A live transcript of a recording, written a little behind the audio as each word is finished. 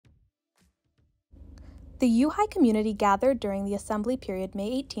The U-High community gathered during the assembly period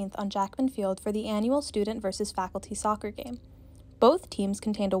May 18th on Jackman Field for the annual student versus faculty soccer game. Both teams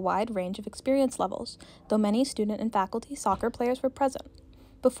contained a wide range of experience levels, though many student and faculty soccer players were present.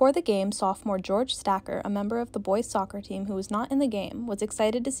 Before the game, sophomore George Stacker, a member of the boys' soccer team who was not in the game, was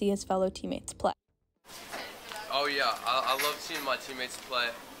excited to see his fellow teammates play. Oh yeah, I love seeing my teammates play.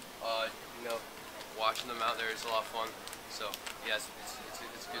 Watching them out there is a lot of fun. So yes,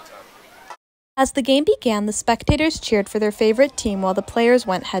 it's a good time. As the game began, the spectators cheered for their favorite team while the players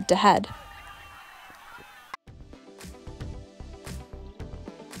went head-to-head.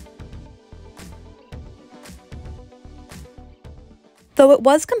 Though it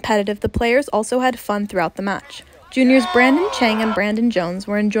was competitive, the players also had fun throughout the match. Juniors Brandon Chang and Brandon Jones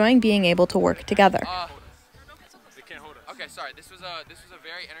were enjoying being able to work together. Okay, sorry. This was a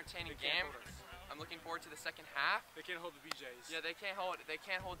very entertaining game. I'm looking forward to the second half. They can't hold the BJs. Yeah, they can't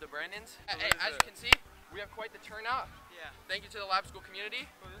hold the Brandons. Hey, as you can see, we have quite the turnout. Yeah. Thank you to the Lab School community.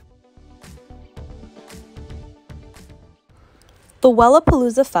 The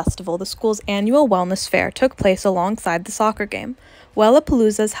Wellapalooza Festival, the school's annual wellness fair, took place alongside the soccer game.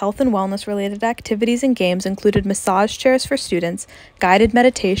 Wellapalooza's health and wellness-related activities and games included massage chairs for students, guided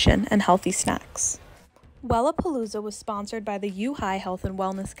meditation, and healthy snacks. Wellapalooza was sponsored by the U-High Health and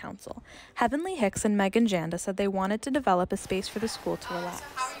Wellness Council. Heavenly Hicks and Megan Janda said they wanted to develop a space for the school to relax. So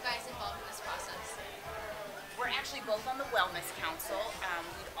how are you guys involved in this process? We're actually both on the Wellness Council.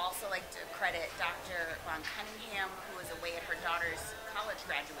 We'd also like to credit Dr. Cunningham, who was away at her daughter's college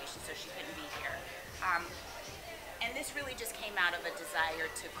graduation, so she couldn't be here. And this really just came out of a desire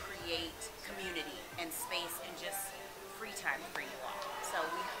to create community and space and just free time for you all. So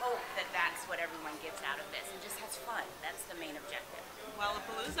we hope that that's what everyone gets out of this and just has fun. That's the main objective.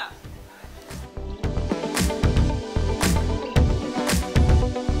 Wellapalooza.